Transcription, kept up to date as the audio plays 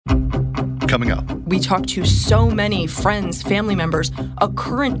Coming up. We talked to so many friends, family members, a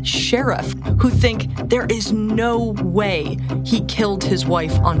current sheriff who think there is no way he killed his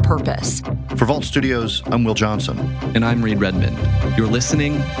wife on purpose. For Vault Studios, I'm Will Johnson. And I'm Reed Redmond. You're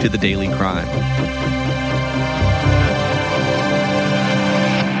listening to The Daily Crime.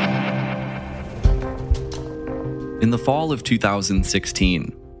 In the fall of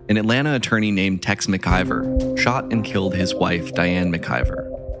 2016, an Atlanta attorney named Tex McIver shot and killed his wife, Diane McIver.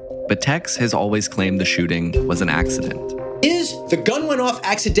 But Tex has always claimed the shooting was an accident. Is the gun went off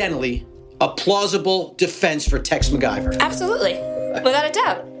accidentally a plausible defense for Tex McIver? Absolutely, without a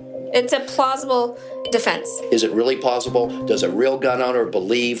doubt. It's a plausible defense. Is it really plausible? Does a real gun owner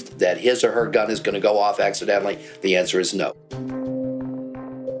believe that his or her gun is going to go off accidentally? The answer is no.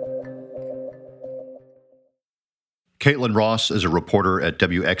 Caitlin Ross is a reporter at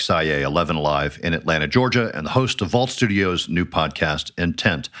WXIA 11 Alive in Atlanta, Georgia, and the host of Vault Studios' new podcast,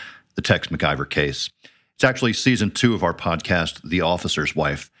 Intent, the Tex McIver case. It's actually season 2 of our podcast, The Officer's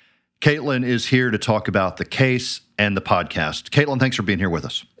Wife. Caitlin is here to talk about the case and the podcast. Caitlin, thanks for being here with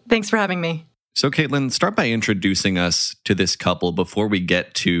us. Thanks for having me. So, Caitlin, start by introducing us to this couple before we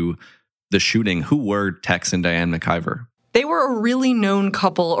get to the shooting. Who were Tex and Diane McIver? They were a really known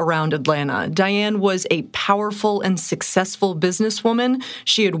couple around Atlanta. Diane was a powerful and successful businesswoman.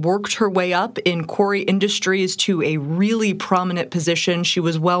 She had worked her way up in Quarry Industries to a really prominent position. She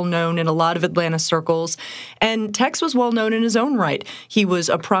was well known in a lot of Atlanta circles. And Tex was well known in his own right. He was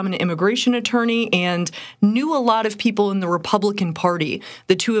a prominent immigration attorney and knew a lot of people in the Republican Party.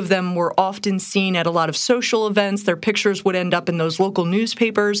 The two of them were often seen at a lot of social events. Their pictures would end up in those local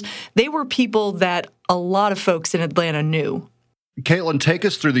newspapers. They were people that a lot of folks in Atlanta knew. Caitlin, take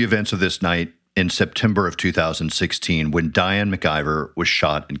us through the events of this night in September of 2016 when Diane McIver was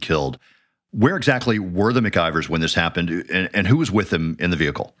shot and killed. Where exactly were the McIvers when this happened, and who was with them in the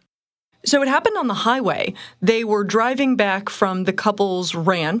vehicle? So it happened on the highway. They were driving back from the couple's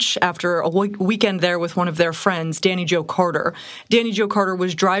ranch after a weekend there with one of their friends, Danny Jo Carter. Danny Jo Carter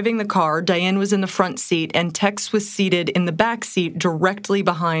was driving the car, Diane was in the front seat, and Tex was seated in the back seat directly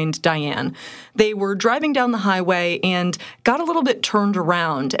behind Diane. They were driving down the highway and got a little bit turned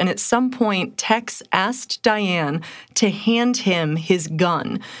around, and at some point, Tex asked Diane to hand him his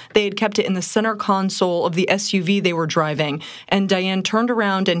gun. They had kept it in the center console of the SUV they were driving, and Diane turned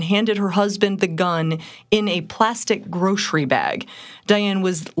around and handed her husband the gun in a plastic grocery bag. Diane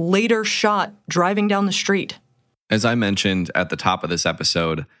was later shot driving down the street. As I mentioned at the top of this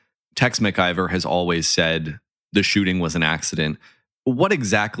episode, Tex McIver has always said the shooting was an accident. What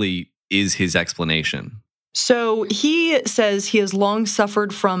exactly is his explanation? So he says he has long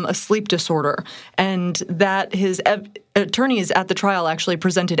suffered from a sleep disorder and that his attorneys at the trial actually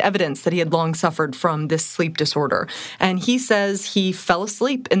presented evidence that he had long suffered from this sleep disorder. And he says he fell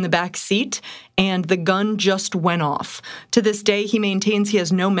asleep in the back seat and the gun just went off. To this day, he maintains he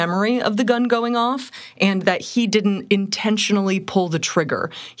has no memory of the gun going off and that he didn't intentionally pull the trigger.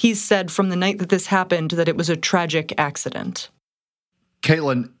 He's said from the night that this happened that it was a tragic accident.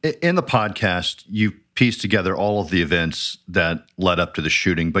 Caitlin, in the podcast, you piece together all of the events that led up to the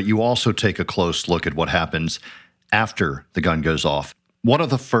shooting, but you also take a close look at what happens after the gun goes off. One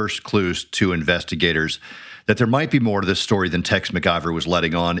of the first clues to investigators that there might be more to this story than Tex McIver was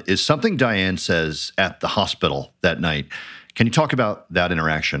letting on is something Diane says at the hospital that night. Can you talk about that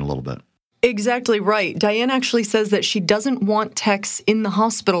interaction a little bit? Exactly right. Diane actually says that she doesn't want Tex in the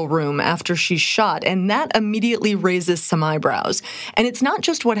hospital room after she's shot, and that immediately raises some eyebrows. And it's not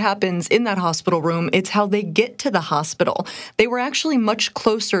just what happens in that hospital room, it's how they get to the hospital. They were actually much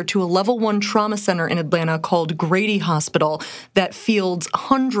closer to a level 1 trauma center in Atlanta called Grady Hospital that fields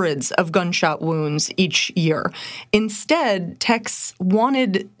hundreds of gunshot wounds each year. Instead, Tex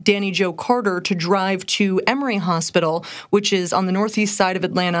wanted Danny Jo Carter to drive to Emory Hospital, which is on the northeast side of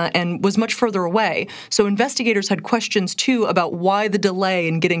Atlanta and was much further away. So investigators had questions, too, about why the delay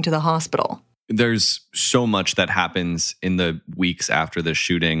in getting to the hospital. There's so much that happens in the weeks after the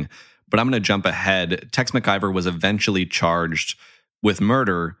shooting, but I'm going to jump ahead. Tex McIver was eventually charged with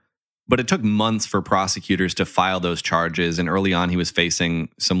murder, but it took months for prosecutors to file those charges, and early on he was facing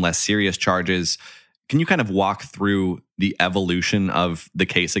some less serious charges. Can you kind of walk through the evolution of the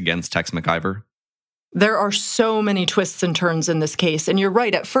case against Tex McIver? There are so many twists and turns in this case. And you're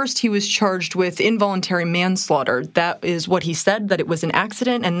right. At first, he was charged with involuntary manslaughter. That is what he said, that it was an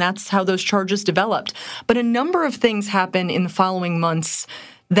accident, and that's how those charges developed. But a number of things happen in the following months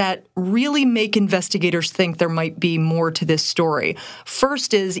that really make investigators think there might be more to this story.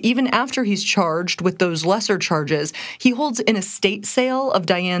 First is, even after he's charged with those lesser charges, he holds an estate sale of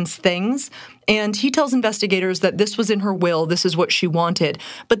Diane's things, And he tells investigators that this was in her will, this is what she wanted.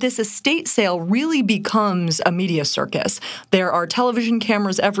 But this estate sale really becomes a media circus. There are television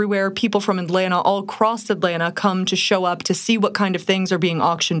cameras everywhere. People from Atlanta, all across Atlanta, come to show up to see what kind of things are being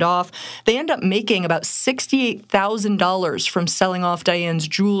auctioned off. They end up making about $68,000 from selling off Diane's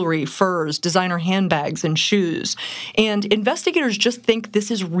jewelry, furs, designer handbags, and shoes. And investigators just think this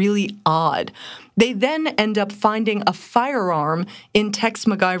is really odd. They then end up finding a firearm in Tex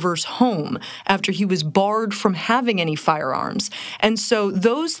McIver's home after he was barred from having any firearms. And so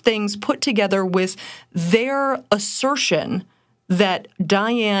those things put together with their assertion that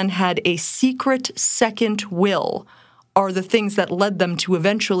Diane had a secret second will are the things that led them to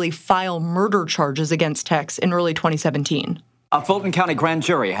eventually file murder charges against Tex in early 2017. A Fulton County grand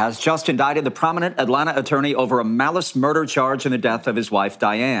jury has just indicted the prominent Atlanta attorney over a malice murder charge in the death of his wife,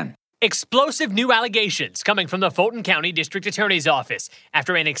 Diane. Explosive new allegations coming from the Fulton County District Attorney's Office.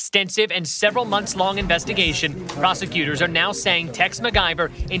 After an extensive and several months-long investigation, prosecutors are now saying Tex McIver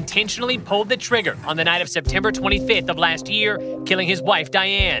intentionally pulled the trigger on the night of September 25th of last year, killing his wife,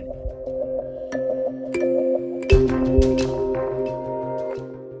 Diane.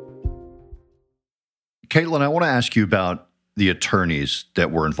 Caitlin, I want to ask you about the attorneys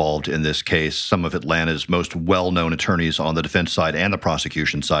that were involved in this case, some of Atlanta's most well-known attorneys on the defense side and the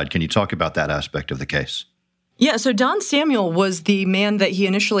prosecution side. Can you talk about that aspect of the case? Yeah, so Don Samuel was the man that he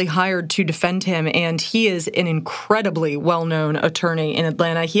initially hired to defend him, and he is an incredibly well-known attorney in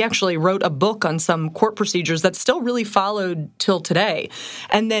Atlanta. He actually wrote a book on some court procedures that's still really followed till today.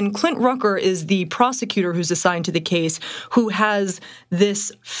 And then Clint Rucker is the prosecutor who's assigned to the case, who has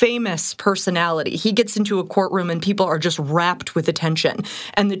this famous personality. He gets into a courtroom and people are just rapt with attention.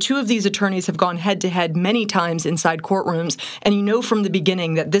 And the two of these attorneys have gone head-to-head many times inside courtrooms, and you know from the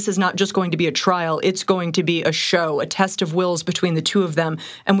beginning that this is not just going to be a trial, it's going to be a show, a test of wills between the two of them,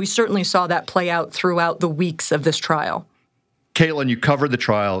 and we certainly saw that play out throughout the weeks of this trial. Caitlin, you covered the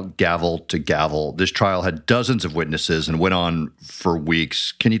trial gavel to gavel. This trial had dozens of witnesses and went on for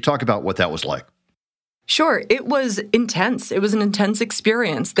weeks. Can you talk about what that was like? Sure. It was intense. It was an intense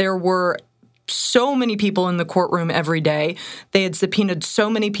experience. There were so many people in the courtroom every day. They had subpoenaed so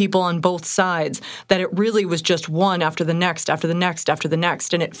many people on both sides that it really was just one after the next, after the next, after the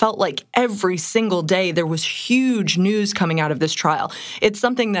next. And it felt like every single day there was huge news coming out of this trial. It's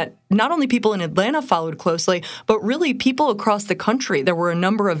something that not only people in Atlanta followed closely, but really people across the country. There were a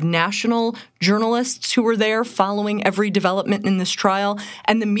number of national journalists who were there following every development in this trial,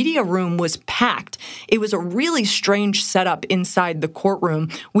 and the media room was packed. It was a really strange setup inside the courtroom.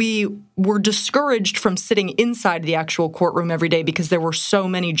 We were discouraged from sitting inside the actual courtroom every day because there were so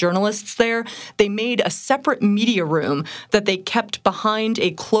many journalists there. They made a separate media room that they kept behind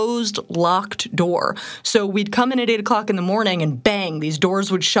a closed, locked door. So we'd come in at 8 o'clock in the morning and bang, these doors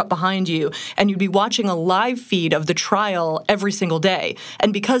would shut behind you, and you'd be watching a live feed of the trial every single day.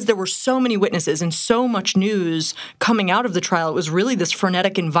 And because there were so many witnesses and so much news coming out of the trial, it was really this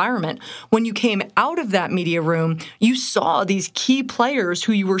frenetic environment. When you came out of that media room, you saw these key players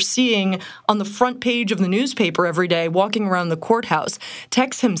who you were seeing on the front page of the newspaper every day walking around the courthouse.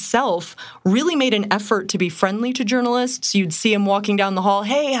 Tex himself really made an effort to be friendly to journalists. You'd see him walking down the hall,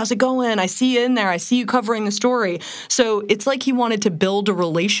 hey, how's it going? I see you in there. I see you covering the story. So it's like he wanted to build a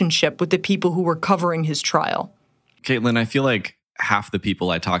relationship with the people who were covering his trial. Caitlin, I feel like half the people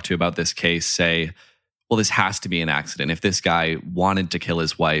I talk to about this case say, well, this has to be an accident. If this guy wanted to kill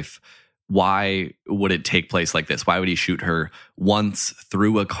his wife, why would it take place like this? Why would he shoot her once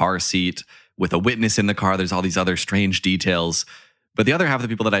through a car seat with a witness in the car? There's all these other strange details. But the other half of the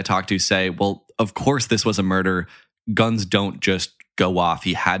people that I talk to say, well, of course this was a murder. Guns don't just go off.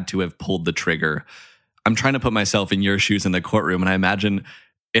 He had to have pulled the trigger. I'm trying to put myself in your shoes in the courtroom, and I imagine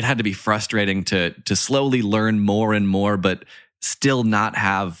it had to be frustrating to slowly learn more and more, but still not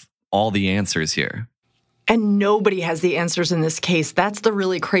have all the answers here. And nobody has the answers in this case. That's the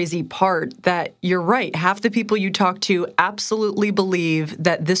really crazy part, that you're right. Half the people you talk to absolutely believe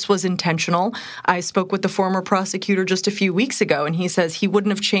that this was intentional. I spoke with the former prosecutor just a few weeks ago, and he says he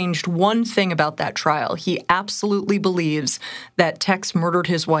wouldn't have changed one thing about that trial. He absolutely believes that Tex murdered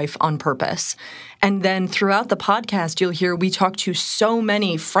his wife on purpose. And then throughout the podcast, you'll hear we talk to so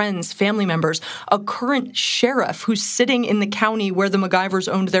many friends, family members, a current sheriff who's sitting in the county where the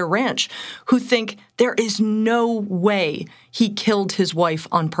McIvers owned their ranch, who think there is no way he killed his wife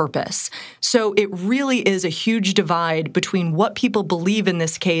on purpose. So it really is a huge divide between what people believe in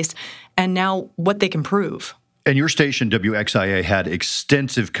this case and now what they can prove. And your station, WXIA, had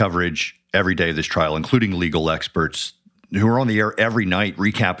extensive coverage every day of this trial, including legal experts who are on the air every night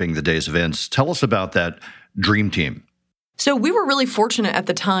recapping the day's events. Tell us about that dream team. So we were really fortunate at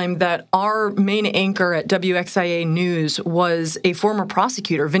the time that our main anchor at WXIA News was a former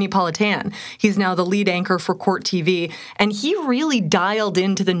prosecutor, Vinny Politan. He's now the lead anchor for Court TV, and he really dialed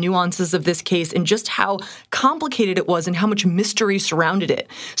into the nuances of this case and just how complicated it was and how much mystery surrounded it.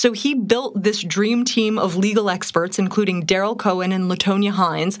 So he built this dream team of legal experts, including Daryl Cohen and LaTonya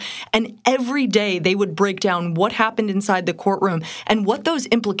Hines, and every day they would break down what happened inside the courtroom and what those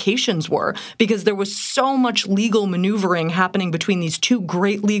implications were, because there was so much legal maneuvering happening between these two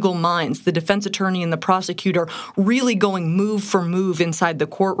great legal minds, the defense attorney and the prosecutor, really going move for move inside the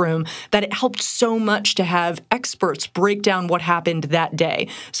courtroom, that it helped so much to have experts break down what happened that day.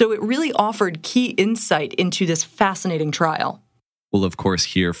 So it really offered key insight into this fascinating trial. We'll, of course,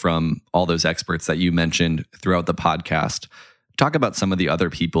 hear from all those experts that you mentioned throughout the podcast. Talk about some of the other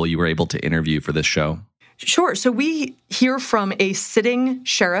people you were able to interview for this show. Sure. So we hear from a sitting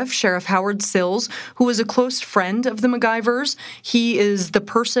sheriff, Sheriff Howard Sills, who was a close friend of the MacGyvers. He is the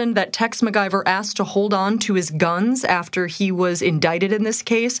person that Tex MacGyver asked to hold on to his guns after he was indicted in this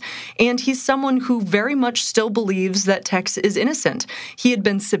case. And he's someone who very much still believes that Tex is innocent. He had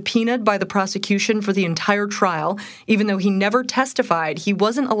been subpoenaed by the prosecution for the entire trial. Even though he never testified, he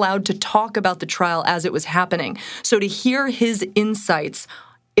wasn't allowed to talk about the trial as it was happening. So to hear his insights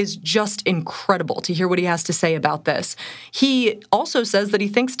is just incredible, to hear what he has to say about this. He also says that he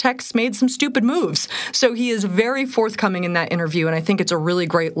thinks Tex made some stupid moves. So he is very forthcoming in that interview, and I think it's a really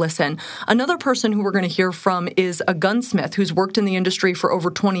great listen. Another person who we're going to hear from is a gunsmith who's worked in the industry for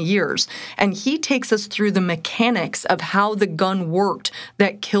over 20 years, and he takes us through the mechanics of how the gun worked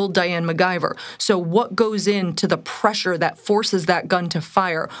that killed Diane MacGyver. So what goes into the pressure that forces that gun to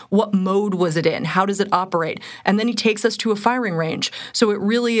fire? What mode was it in? How does it operate? And then he takes us to a firing range. So it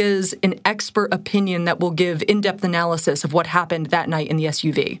really is an expert opinion that will give in-depth analysis of what happened that night in the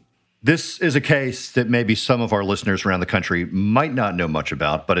SUV. This is a case that maybe some of our listeners around the country might not know much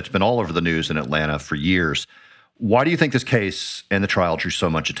about, but it's been all over the news in Atlanta for years. Why do you think this case and the trial drew so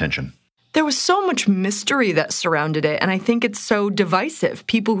much attention? There was so much mystery that surrounded it, and I think it's so divisive.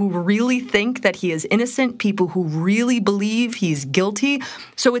 People who really think that he is innocent, people who really believe he's guilty.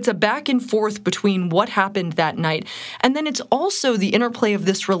 So it's a back and forth between what happened that night. And then it's also the interplay of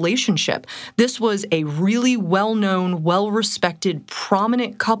this relationship. This was a really well-known, well-respected,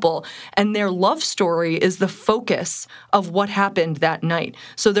 prominent couple, and their love story is the focus of what happened that night.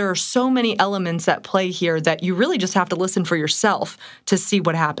 So there are so many elements at play here that you really just have to listen for yourself to see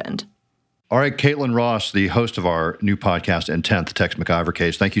what happened. All right, Caitlin Ross, the host of our new podcast, Intent, the Tex MacGyver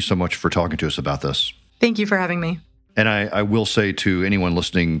case, thank you so much for talking to us about this. Thank you for having me. And I will say to anyone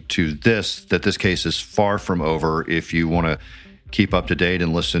listening to this that this case is far from over. If you want to keep up to date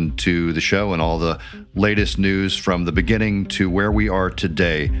and listen to the show and all the latest news from the beginning to where we are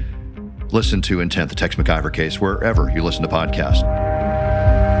today, listen to Intent, the Tex MacGyver case, wherever you listen to podcasts.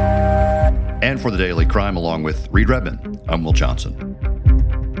 And for the Daily Crime, along with Reed Redman, I'm Will Johnson.